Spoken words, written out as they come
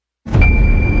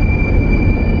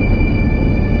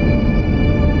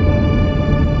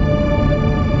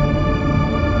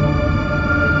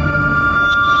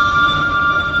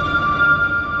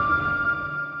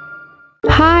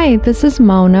Hi, this is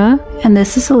Mona. And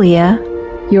this is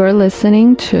Aaliyah. You're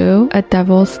listening to A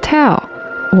Devil's Tale.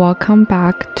 Welcome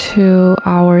back to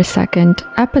our second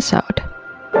episode.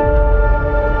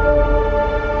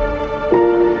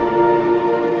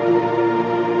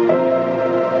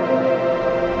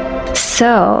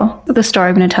 So, the story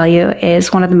I'm going to tell you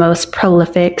is one of the most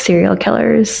prolific serial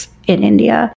killers in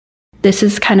India. This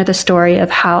is kind of the story of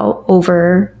how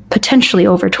potentially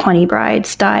over 20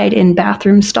 brides died in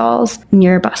bathroom stalls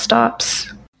near bus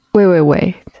stops.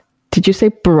 Wait. Did you say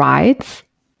brides?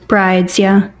 Brides,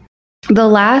 yeah. The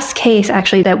last case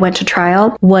actually that went to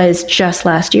trial was just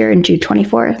last year in June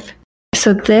 24th.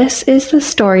 So this is the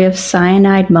story of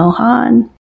Cyanide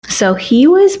Mohan. So he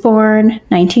was born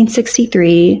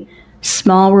 1963,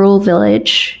 small rural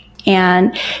village,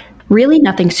 and really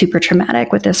nothing super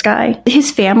traumatic with this guy. His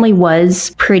family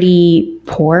was pretty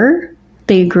poor.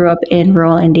 They grew up in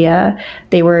rural India.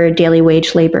 They were daily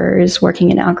wage laborers working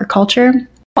in agriculture.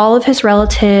 All of his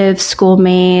relatives,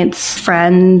 schoolmates,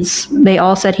 friends, they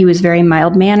all said he was very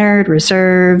mild-mannered,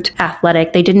 reserved,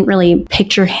 athletic. They didn't really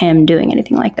picture him doing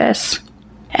anything like this.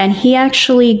 And he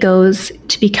actually goes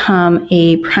to become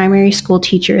a primary school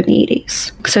teacher in the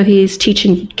 80s. So he's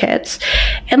teaching kids.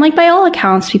 And by all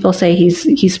accounts, people say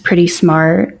he's pretty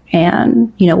smart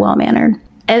and, well-mannered.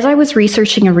 As I was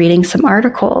researching and reading some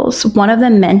articles, one of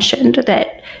them mentioned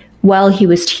that while he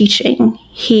was teaching,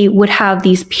 he would have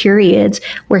these periods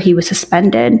where he was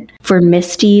suspended for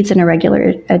misdeeds and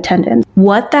irregular attendance.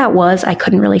 What that was, I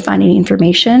couldn't really find any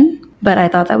information, but I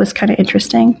thought that was kind of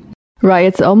interesting. Right,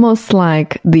 it's almost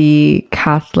like the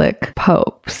Catholic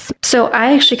popes. So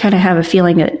I actually kind of have a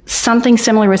feeling that something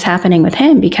similar was happening with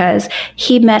him because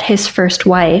he met his first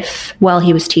wife while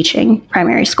he was teaching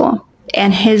primary school.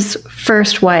 And his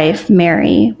first wife,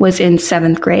 Mary, was in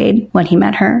 7th grade when he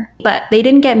met her. But they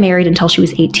didn't get married until she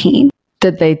was 18.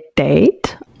 Did they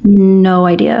date? No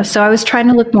idea. So I was trying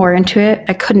to look more into it.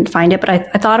 I couldn't find it, but I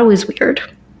thought it was weird.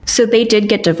 So they did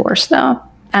get divorced, though.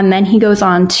 And then he goes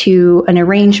on to an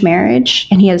arranged marriage,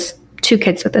 and he has 2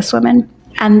 kids with this woman.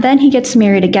 And then he gets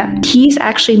married again. He's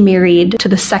actually married to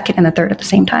the second and the third at the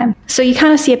same time. So you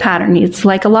kind of see a pattern. It's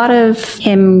like a lot of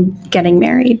him getting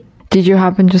married. Did you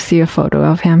happen to see a photo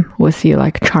of him? Was he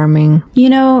charming?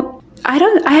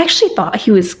 I actually thought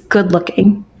he was good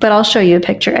looking, but I'll show you a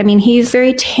picture. I mean, he's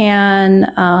very tan,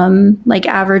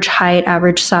 average height,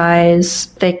 average size,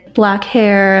 thick black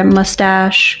hair,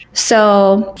 mustache.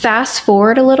 So fast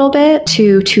forward a little bit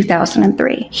to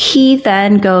 2003. He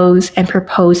then goes and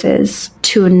proposes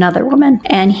to another woman,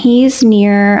 and he's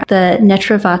near the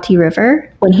Netravati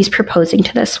River when he's proposing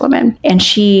to this woman, and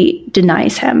she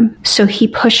denies him. So he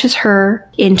pushes her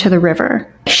into the river.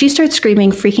 She starts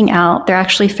screaming, freaking out. They're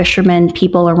actually fishermen,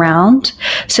 people around.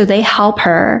 So they help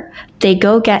her. They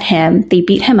go get him. They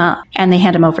beat him up and they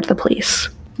hand him over to the police.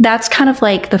 That's kind of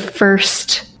like the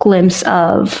first glimpse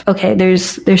of, okay,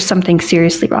 there's something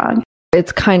seriously wrong.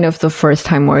 It's kind of the first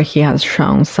time where he has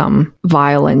shown some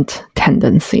violent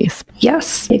tendencies.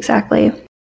 Yes, exactly.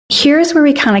 Here's where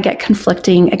we kind of get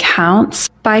conflicting accounts.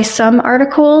 By some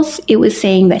articles, it was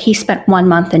saying that he spent 1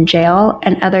 month in jail,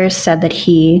 and others said that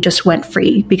he just went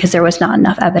free because there was not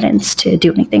enough evidence to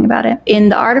do anything about it. In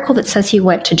the article that says he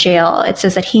went to jail, it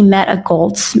says that he met a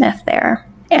goldsmith there.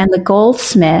 And the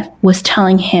goldsmith was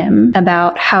telling him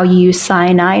about how you use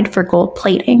cyanide for gold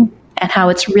plating and how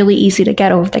it's really easy to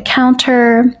get over the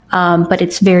counter, but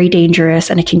it's very dangerous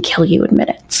and it can kill you in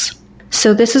minutes.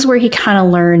 So this is where he kind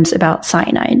of learns about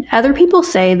cyanide. Other people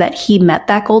say that he met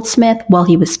that goldsmith while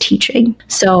he was teaching.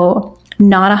 So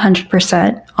not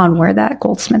 100% on where that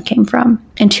goldsmith came from.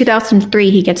 In 2003,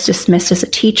 he gets dismissed as a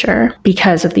teacher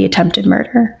because of the attempted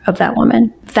murder of that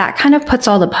woman. That kind of puts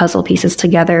all the puzzle pieces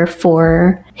together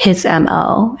for his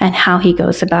MO and how he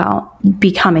goes about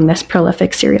becoming this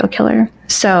prolific serial killer.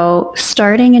 So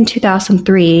starting in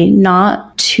 2003,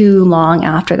 not too long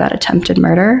after that attempted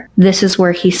murder, this is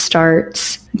where he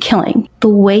starts killing. The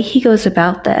way he goes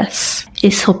about this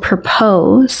is he'll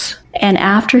propose, and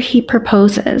after he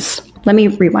proposes, let me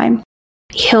rewind.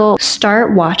 He'll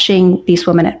start watching these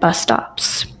women at bus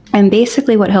stops. And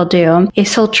basically what he'll do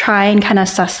is he'll try and kind of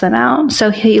suss them out.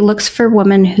 So he looks for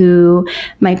women who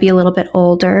might be a little bit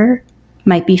older,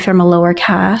 might be from a lower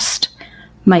caste,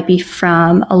 might be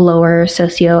from a lower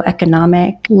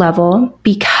socioeconomic level.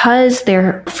 Because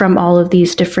they're from all of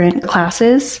these different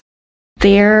classes,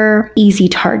 they're easy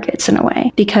targets in a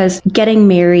way. Because getting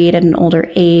married at an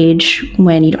older age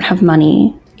when you don't have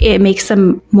money, it makes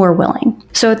them more willing.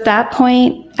 So at that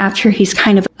point, after he's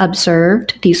kind of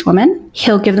observed these women,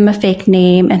 he'll give them a fake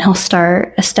name and he'll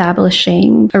start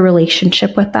establishing a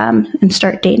relationship with them and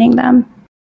start dating them.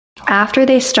 After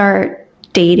they start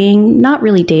dating, not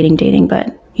really dating,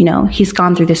 but he's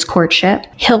gone through this courtship,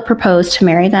 he'll propose to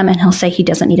marry them and he'll say he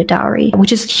doesn't need a dowry,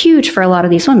 which is huge for a lot of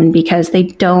these women because they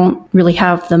don't really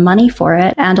have the money for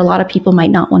it. And a lot of people might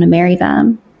not want to marry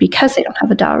them because they don't have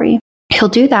a dowry. He'll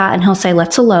do that and he'll say,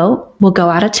 let's elope. We'll go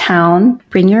out of town,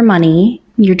 bring your money,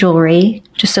 your jewelry,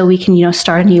 just so we can,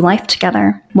 start a new life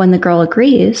together. When the girl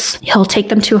agrees, he'll take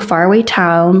them to a faraway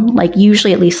town, like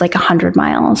usually at least like 100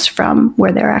 miles from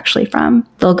where they're actually from.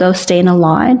 They'll go stay in a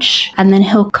lodge and then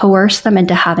he'll coerce them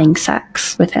into having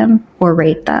sex with him or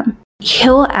rape them.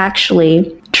 He'll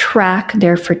actually track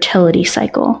their fertility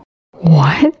cycle.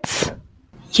 What?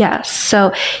 Yes.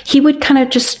 So he would kind of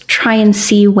just try and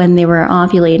see when they were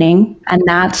ovulating, and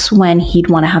that's when he'd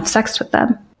want to have sex with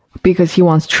them. Because he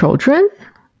wants children?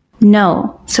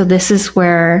 No. So this is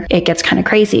where it gets kind of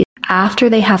crazy. After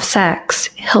they have sex,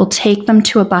 he'll take them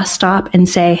to a bus stop and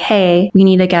say, hey, we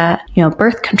need to get,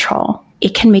 birth control.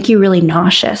 It can make you really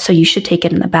nauseous, so you should take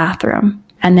it in the bathroom.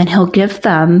 And then he'll give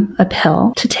them a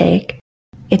pill to take.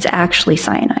 It's actually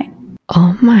cyanide.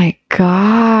 Oh my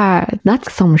God.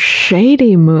 That's some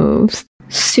shady moves.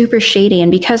 Super shady.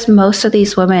 And because most of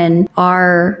these women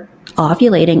are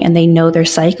ovulating and they know their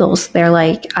cycles, they're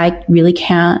like, I really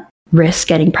can't risk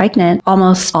getting pregnant.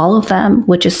 Almost all of them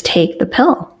would just take the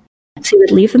pill. So he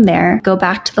would leave them there, go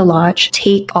back to the lodge,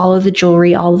 take all of the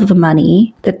jewelry, all of the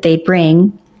money that they'd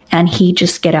bring, and he'd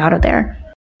just get out of there.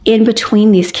 In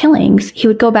between these killings, he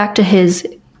would go back to his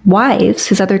wives,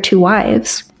 his other two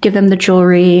wives, give them the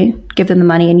jewelry, give them the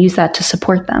money, and use that to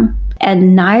support them.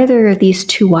 And neither of these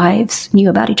two wives knew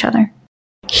about each other.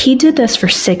 He did this for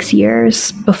 6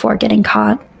 years before getting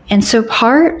caught. And so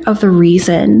part of the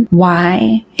reason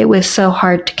why it was so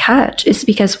hard to catch is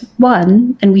because,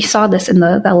 one, and we saw this in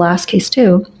the last case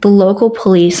too, the local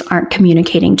police aren't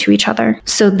communicating to each other.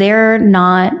 So they're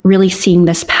not really seeing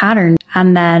this pattern.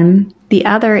 And then the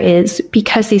other is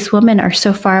because these women are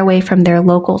so far away from their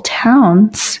local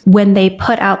towns, when they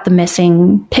put out the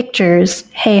missing pictures,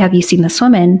 hey, have you seen this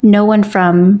woman? No one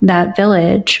from that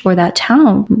village or that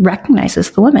town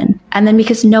recognizes the woman. And then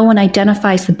because no one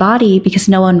identifies the body, because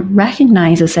no one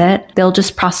recognizes it, they'll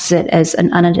just process it as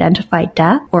an unidentified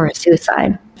death or a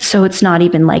suicide. So it's not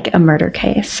even like a murder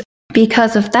case.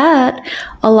 Because of that,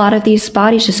 a lot of these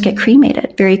bodies just get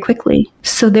cremated very quickly.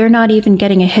 So they're not even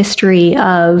getting a history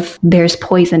of there's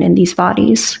poison in these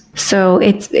bodies. So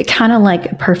it's kind of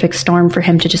like a perfect storm for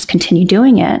him to just continue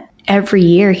doing it. Every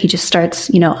year he just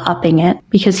starts, upping it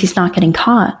because he's not getting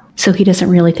caught. So he doesn't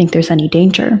really think there's any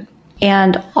danger.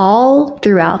 And all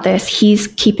throughout this, he's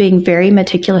keeping very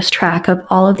meticulous track of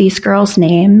all of these girls'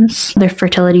 names, their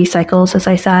fertility cycles, as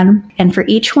I said. And for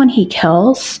each one he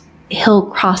kills, he'll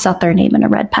cross out their name in a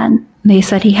red pen. They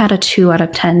said he had a 2 out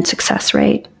of 10 success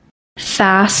rate.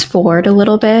 Fast forward a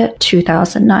little bit,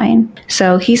 2009.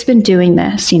 So he's been doing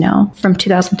this, from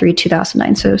 2003 to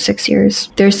 2009, so 6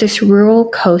 years. There's this rural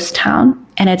coast town,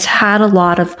 and it's had a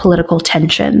lot of political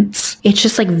tensions. It's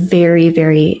just like very,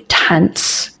 very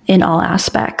tense in all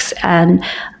aspects. And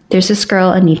there's this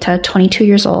girl, Anita, 22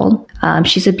 years old.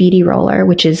 She's a beady roller,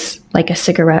 which is like a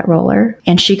cigarette roller,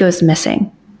 and she goes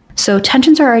missing. So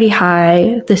tensions are already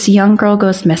high. This young girl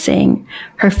goes missing.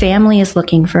 Her family is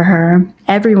looking for her.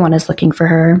 Everyone is looking for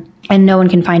her, and no one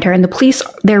can find her. And the police,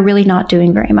 they're really not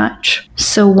doing very much.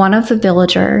 So one of the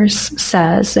villagers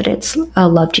says that it's a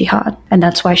love jihad, and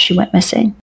that's why she went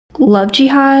missing. Love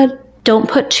jihad, don't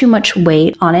put too much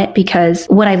weight on it, because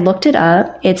when I looked it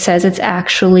up, it says it's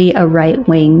actually a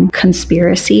right-wing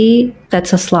conspiracy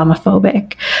that's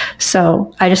Islamophobic.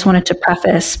 So I just wanted to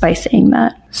preface by saying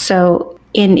that. So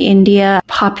in India,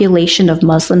 population of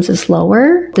Muslims is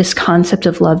lower. This concept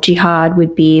of love jihad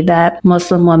would be that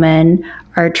Muslim women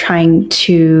are trying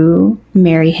to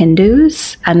marry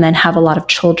Hindus and then have a lot of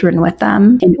children with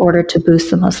them in order to boost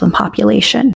the Muslim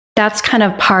population. That's kind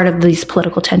of part of these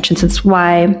political tensions. It's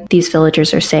why these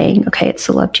villagers are saying, okay, it's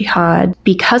a love jihad.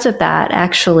 Because of that,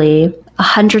 actually,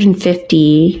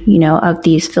 150, of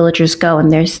these villagers go,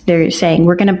 and they're saying,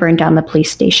 we're going to burn down the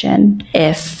police station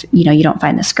if, you don't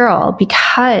find this girl,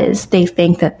 because they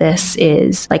think that this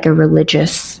is like a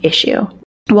religious issue.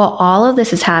 While all of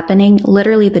this is happening,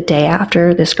 literally the day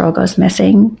after this girl goes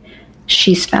missing,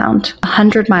 she's found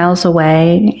 100 miles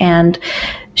away, and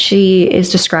she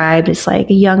is described as like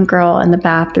a young girl in the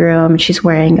bathroom. She's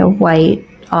wearing a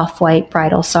off-white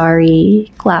bridal sari,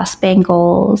 glass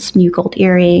bangles, new gold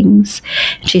earrings.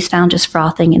 She's found just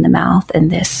frothing in the mouth in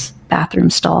this bathroom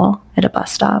stall at a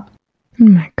bus stop. Oh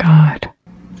my God.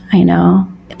 I know.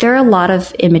 There are a lot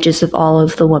of images of all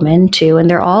of the women too, and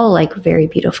they're all like very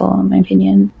beautiful in my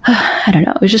opinion. I don't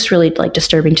know. It was just really like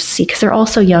disturbing to see, because they're all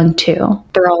so young too.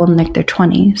 They're all in like their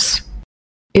 20s.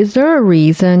 Is there a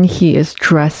reason he is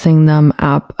dressing them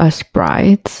up as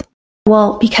brides?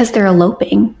 Well, because they're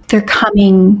eloping. They're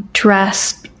coming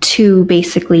dressed to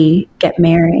basically get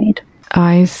married.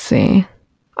 I see.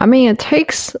 I mean, it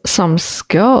takes some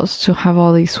skills to have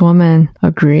all these women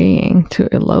agreeing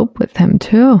to elope with him,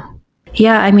 too.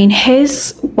 Yeah, I mean,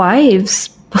 his wives,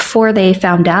 before they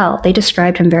found out, they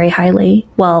described him very highly.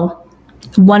 Well,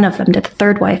 one of them did. The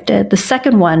third wife did. The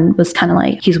second one was kind of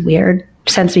like, he's weird.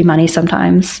 Sends me money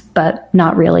sometimes, but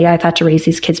not really. I've had to raise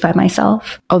these kids by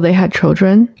myself. Oh, they had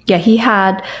children? Yeah, he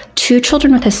had 2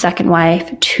 children with his second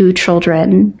wife, 2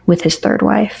 children with his third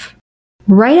wife.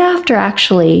 Right after,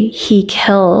 actually, he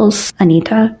kills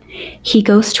Anita, he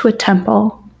goes to a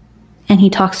temple and he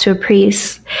talks to a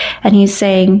priest and he's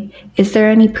saying, is there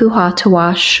any puha to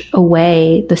wash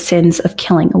away the sins of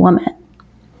killing a woman?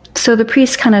 So the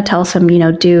priest kind of tells him,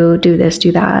 do this,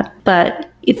 do that, but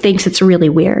he thinks it's really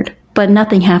weird. But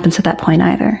nothing happens at that point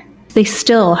either. They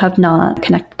still have not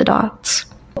connected the dots.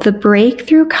 The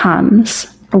breakthrough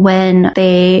comes when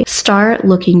they start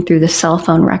looking through the cell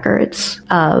phone records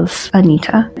of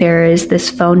Anita. There is this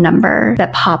phone number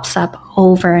that pops up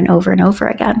over and over and over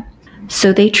again.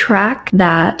 So they track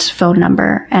that phone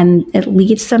number and it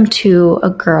leads them to a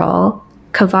girl,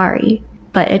 Kavari,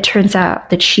 but it turns out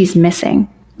that she's missing.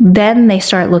 Then they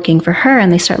start looking for her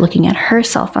and they start looking at her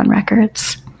cell phone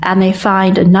records. And they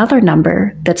find another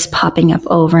number that's popping up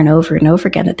over and over and over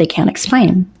again that they can't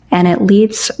explain. And it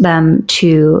leads them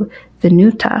to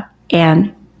Vinuta,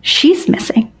 and she's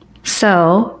missing.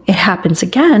 So it happens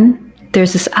again.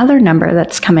 There's this other number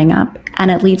that's coming up,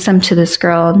 and it leads them to this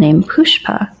girl named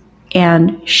Pushpa,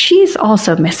 and she's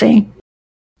also missing.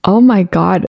 Oh my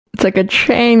God. It's like a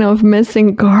chain of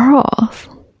missing girls.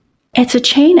 It's a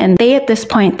chain, and they at this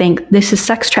point think this is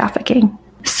sex trafficking.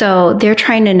 So they're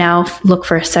trying to now look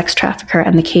for a sex trafficker,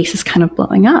 and the case is kind of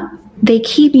blowing up. They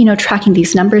keep, tracking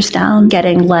these numbers down,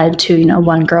 getting led to,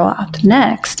 one girl after the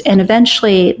next. And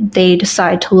eventually they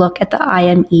decide to look at the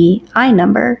IMEI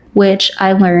number, which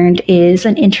I learned is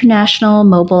an International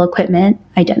Mobile Equipment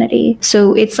Identity.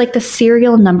 So it's like the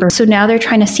serial number. So now they're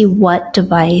trying to see what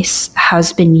device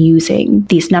has been using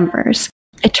these numbers.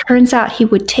 It turns out he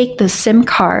would take the SIM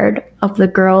card of the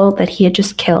girl that he had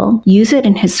just killed, use it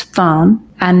in his phone,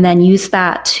 and then use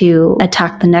that to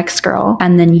attack the next girl,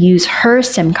 and then use her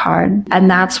SIM card. And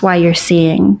that's why you're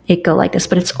seeing it go like this,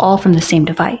 but it's all from the same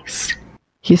device.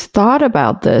 He's thought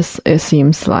about this, it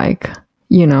seems like,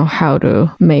 how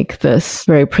to make this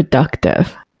very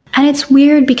productive. And it's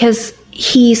weird because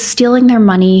he's stealing their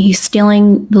money, he's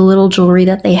stealing the little jewelry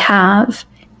that they have.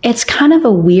 It's kind of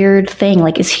a weird thing.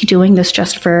 Like, is he doing this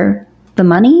just for the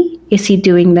money? Is he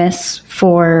doing this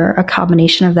for a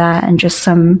combination of that and just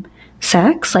some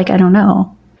sex? Like, I don't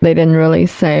know. They didn't really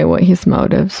say what his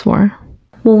motives were.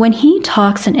 Well, when he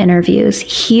talks in interviews,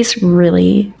 he's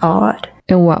really odd.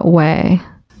 In what way?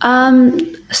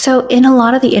 So in a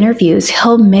lot of the interviews,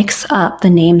 he'll mix up the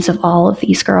names of all of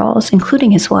these girls,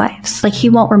 including his wives. Like, he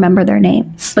won't remember their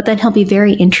names, but then he'll be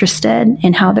very interested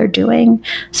in how they're doing.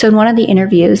 So in one of the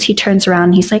interviews, he turns around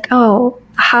and he's like, oh,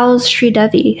 how's Sri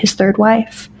Devi, his third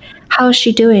wife? How's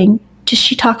she doing? Does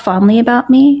she talk fondly about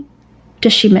me?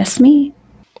 Does she miss me?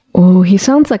 Oh, he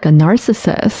sounds like a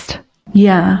narcissist.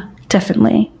 Yeah,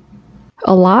 definitely.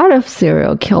 A lot of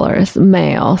serial killers,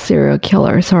 male serial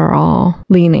killers, are all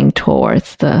leaning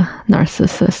towards the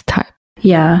narcissist type.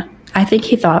 Yeah, I think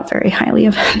he thought very highly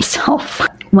of himself.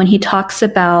 When he talks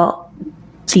about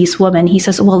these women, he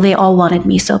says, well, they all wanted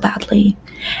me so badly,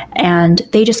 and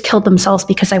they just killed themselves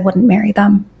because I wouldn't marry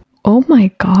them. Oh my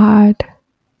God.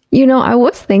 I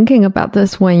was thinking about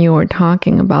this when you were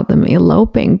talking about them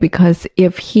eloping, because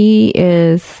if he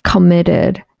is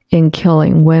committed in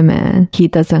killing women, he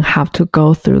doesn't have to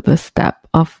go through the step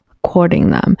of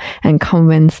courting them and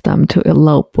convince them to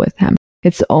elope with him.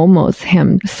 It's almost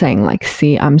him saying like,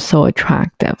 see, I'm so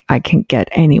attractive. I can get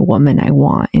any woman I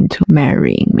want into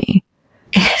marrying me.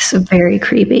 It's very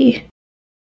creepy.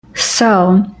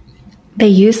 So they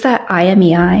use that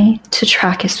IMEI to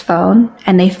track his phone,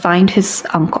 and they find his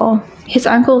uncle. His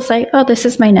uncle's like, oh, this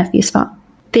is my nephew's phone.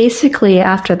 Basically,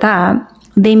 after that,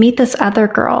 they meet this other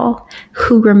girl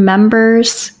who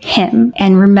remembers him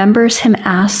and remembers him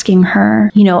asking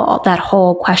her, that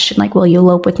whole question, like, will you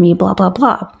elope with me, blah, blah,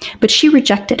 blah. But she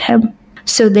rejected him.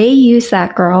 So they use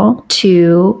that girl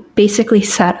to basically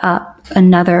set up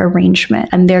another arrangement,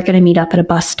 and they're going to meet up at a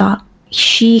bus stop.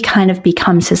 She kind of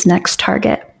becomes his next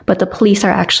target, but the police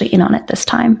are actually in on it this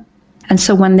time. And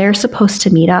so when they're supposed to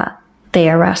meet up, they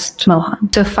arrest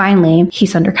Mohan. So finally,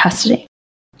 he's under custody.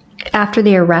 After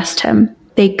they arrest him,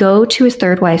 they go to his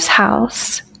third wife's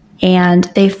house, and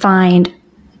they find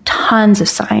tons tons of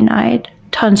cyanide,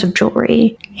 tons of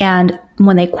jewelry. And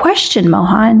when they question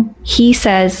Mohan, he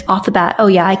says off the bat, oh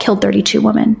yeah, I killed 32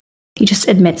 women. He just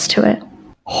admits to it.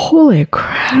 Holy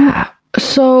crap.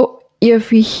 So if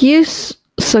his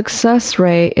success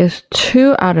rate is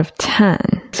 2 out of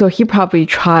 10, so he probably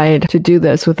tried to do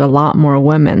this with a lot more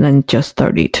women than just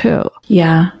 32.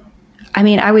 Yeah. I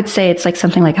mean, I would say it's like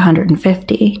something like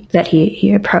 150 that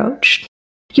he approached.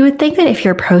 You would think that if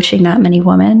you're approaching that many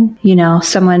women, you know,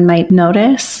 someone might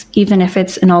notice, even if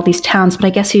it's in all these towns, but I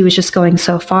guess he was just going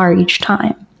so far each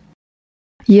time.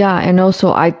 Yeah, and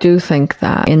also I do think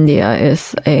that India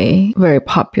is a very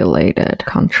populated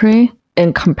country.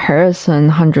 In comparison,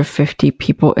 150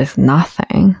 people is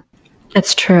nothing.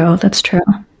 That's true. That's true.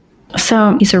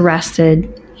 So he's arrested,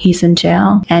 he's in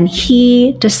jail, and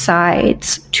he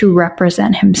decides to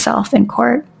represent himself in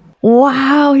court.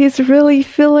 Wow, he's really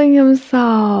feeling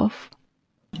himself.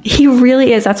 He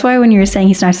really is. That's why when you were saying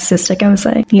he's narcissistic, I was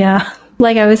like, yeah.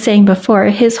 Like I was saying before,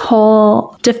 his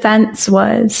whole defense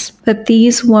was that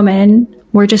these women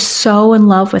were just so in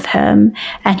love with him,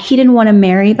 and he didn't want to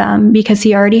marry them because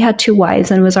he already had 2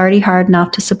 wives and it was already hard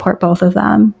enough to support both of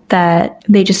them, that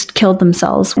they just killed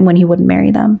themselves when he wouldn't marry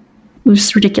them. It was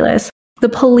just ridiculous. The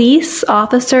police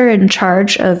officer in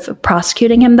charge of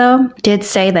prosecuting him, though, did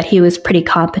say that he was pretty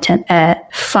competent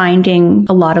at finding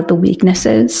a lot of the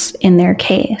weaknesses in their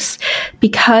case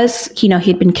because, you know,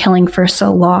 he'd been killing for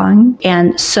so long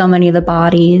and so many of the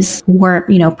bodies weren't,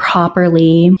 you know,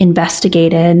 properly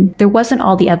investigated. There wasn't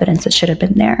all the evidence that should have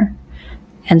been there.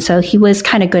 And so he was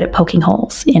kind of good at poking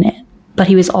holes in it. But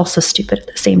he was also stupid at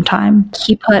the same time.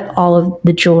 He put all of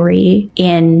the jewelry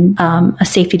in a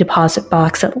safety deposit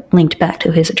box that linked back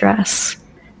to his address.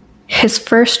 His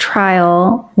first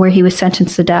trial, where he was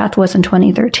sentenced to death, was in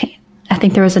 2013. I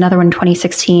think there was another one in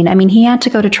 2016. I mean, he had to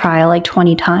go to trial like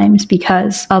 20 times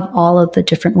because of all of the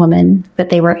different women that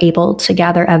they were able to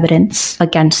gather evidence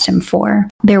against him for.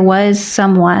 There was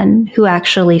someone who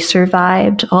actually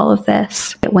survived all of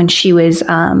this. When she was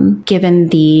given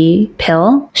the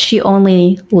pill, she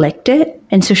only licked it.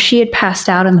 And so she had passed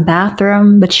out in the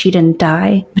bathroom, but she didn't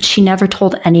die. But she never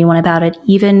told anyone about it.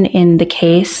 Even in the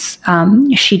case,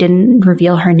 she didn't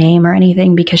reveal her name or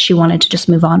anything because she wanted to just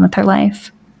move on with her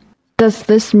life. Does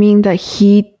this mean that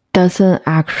he doesn't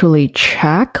actually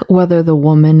check whether the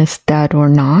woman is dead or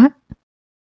not?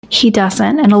 He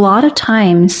doesn't. And a lot of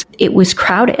times it was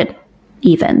crowded,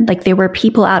 even. Like there were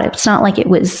people out. It's not like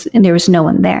there was no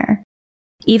one there.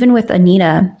 Even with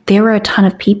Anita, there were a ton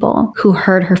of people who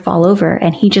heard her fall over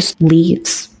and he just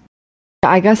leaves.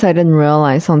 I guess I didn't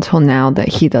realize until now that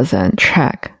he doesn't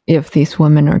check if these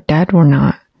women are dead or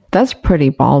not. That's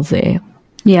pretty ballsy.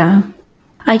 Yeah.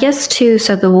 I guess too,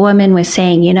 so the woman was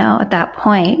saying, you know, at that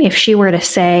point, if she were to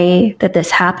say that this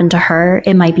happened to her,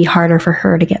 it might be harder for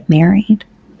her to get married.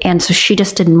 And so she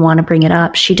just didn't want to bring it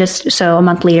up. So a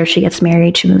month later, she gets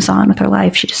married, she moves on with her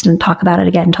life. She just didn't talk about it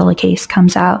again until the case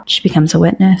comes out. She becomes a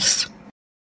witness.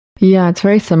 Yeah, it's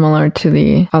very similar to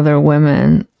the other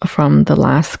women from the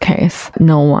last case.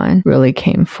 No one really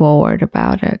came forward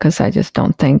about it because I just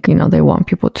don't think, you know, they want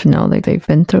people to know that they've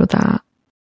been through that.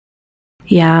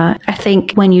 Yeah, I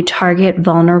think when you target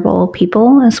vulnerable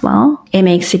people as well, it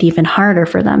makes it even harder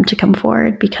for them to come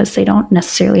forward because they don't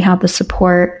necessarily have the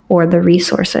support or the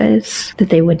resources that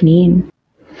they would need.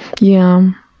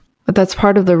 Yeah, but that's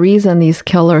part of the reason these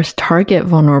killers target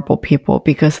vulnerable people,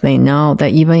 because they know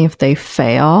that even if they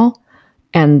fail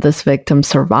and this victim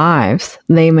survives,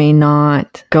 they may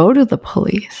not go to the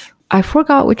police. I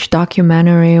forgot which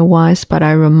documentary it was, but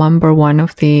I remember one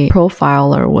of the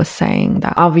profiler was saying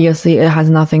that obviously it has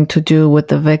nothing to do with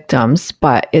the victims,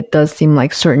 but it does seem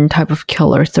like certain type of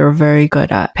killers, they're very good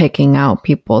at picking out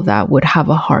people that would have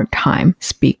a hard time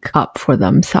speak up for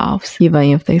themselves, even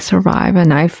if they survive.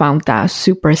 And I found that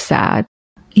super sad.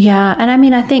 Yeah, and I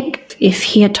mean, I think if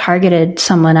he had targeted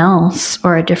someone else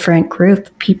or a different group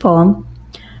of people,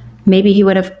 maybe he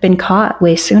would have been caught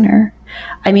way sooner.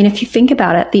 I mean, if you think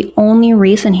about it, the only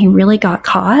reason he really got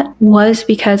caught was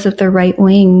because of the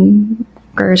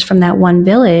right-wingers from that one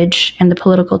village and the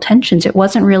political tensions. It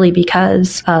wasn't really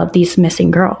because of these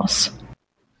missing girls.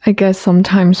 I guess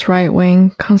sometimes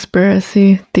right-wing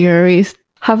conspiracy theories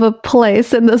have a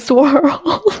place in this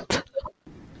world.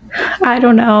 I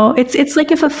don't know. It's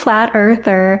like if a flat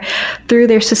earther, through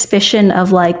their suspicion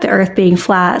of like the earth being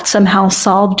flat, somehow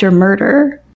solved your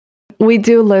murder. We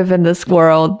do live in this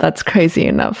world that's crazy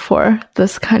enough for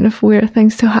this kind of weird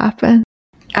things to happen.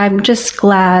 I'm just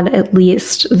glad at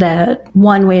least that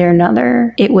one way or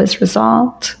another it was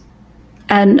resolved.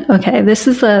 And okay, this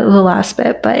is the last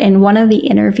bit, but in one of the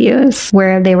interviews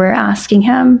where they were asking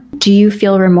him, do you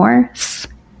feel remorse?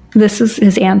 This is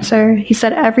his answer. He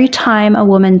said, "Every time a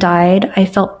woman died, I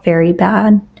felt very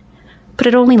bad, but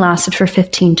it only lasted for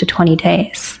 15 to 20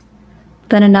 days.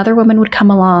 Then another woman would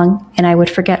come along and I would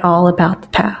forget all about the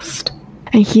past."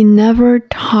 And he never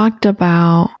talked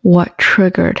about what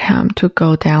triggered him to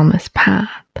go down this path.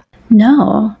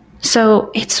 No. So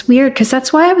it's weird because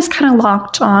that's why I was kind of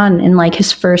locked on in like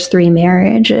his first 3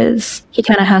 marriages. He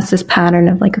kind of has this pattern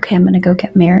of like, okay, I'm going to go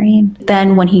get married.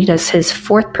 Then when he does his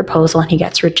 4th proposal and he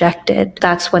gets rejected,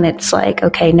 that's when it's like,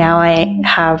 okay, now I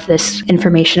have this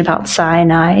information about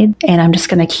cyanide and I'm just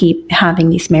going to keep having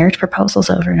these marriage proposals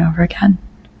over and over again.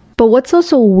 But what's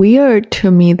also weird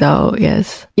to me, though,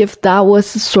 is if that was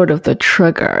sort of the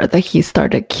trigger that he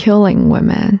started killing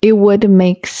women, it would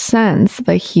make sense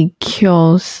that he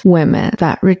kills women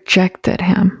that rejected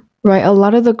him, right? A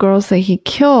lot of the girls that he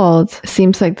killed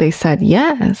seems like they said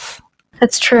yes.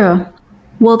 That's true.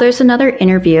 Well, there's another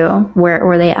interview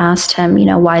where they asked him,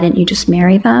 why didn't you just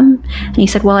marry them? And he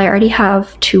said, well, I already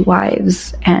have 2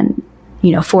 wives and,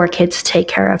 4 kids to take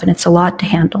care of, and it's a lot to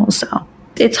handle. So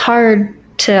it's hard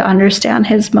to understand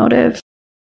his motive.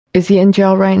 Is he in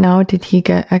jail right now? Did he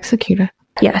get executed?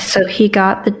 Yes, so he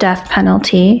got the death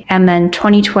penalty, and then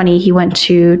 2020 he went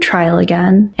to trial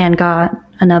again and got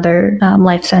another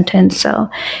life sentence. So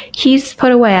he's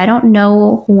put away. I don't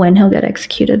know when he'll get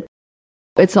executed.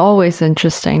 It's always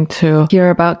interesting to hear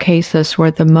about cases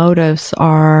where the motives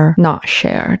are not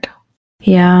shared.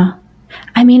 Yeah.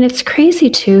 I mean, it's crazy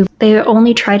too. They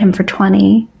only tried him for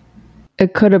 20.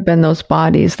 It could have been those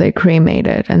bodies they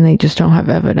cremated and they just don't have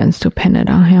evidence to pin it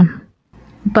on him.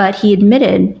 But he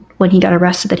admitted when he got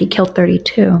arrested that he killed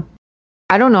 32.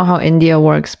 I don't know how India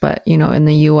works, but in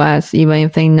the US, even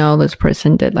if they know this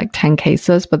person did like 10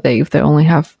 cases, but if they only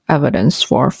have evidence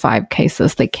for 5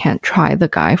 cases, they can't try the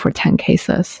guy for 10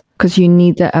 cases because you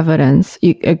need the evidence.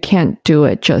 You can't do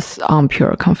it just on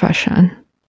pure confession.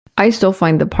 I still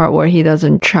find the part where he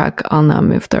doesn't check on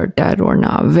them if they're dead or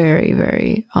not very,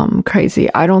 very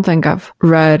crazy. I don't think I've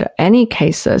read any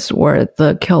cases where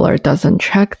the killer doesn't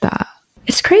check that.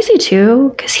 It's crazy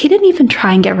too, because he didn't even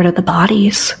try and get rid of the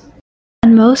bodies.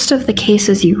 And most of the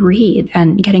cases you read,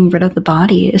 and getting rid of the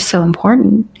body is so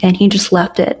important, and he just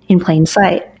left it in plain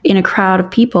sight in a crowd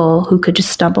of people who could just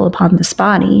stumble upon this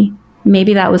body.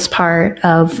 Maybe that was part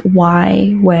of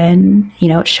why when,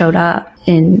 it showed up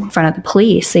in front of the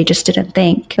police, they just didn't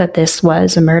think that this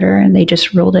was a murder and they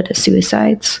just ruled it as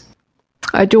suicides.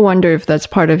 I do wonder if that's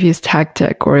part of his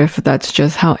tactic or if that's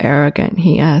just how arrogant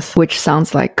he is, which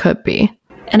sounds like could be.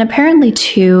 And apparently,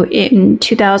 too, in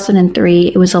 2003,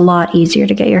 it was a lot easier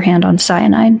to get your hand on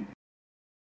cyanide.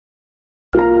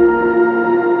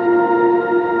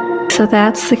 So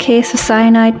that's the case of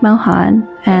Cyanide Mohan,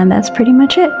 and that's pretty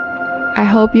much it. I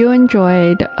hope you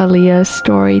enjoyed Aaliyah's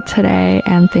story today,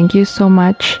 and thank you so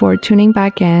much for tuning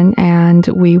back in, and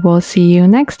we will see you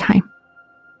next time.